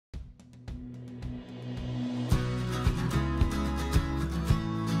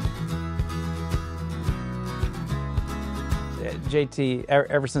JT,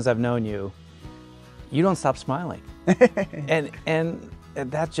 ever since I've known you, you don't stop smiling. and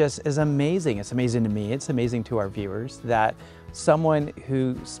that just is amazing. It's amazing to me. It's amazing to our viewers that someone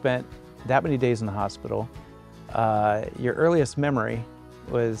who spent that many days in the hospital, your earliest memory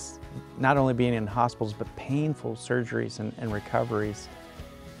was not only being in hospitals, but painful surgeries and recoveries.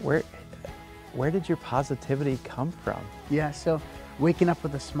 Where did your positivity come from? Yeah, so waking up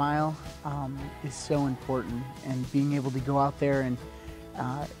with a smile is so important, and being able to go out there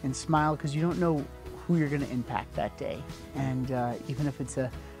and smile, because you don't know who you're going to impact that day. And even if it's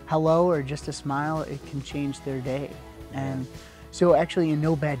a hello or just a smile, it can change their day. And so actually in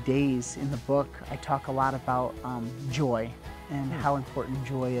No Bad Days in the book, I talk a lot about joy and how important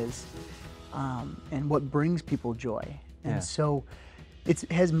joy is, and what brings people joy. And so it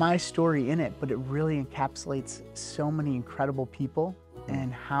has my story in it, but it really encapsulates so many incredible people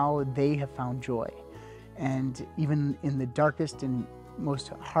and how they have found joy. And even in the darkest and most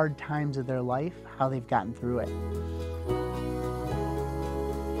hard times of their life, how they've gotten through it.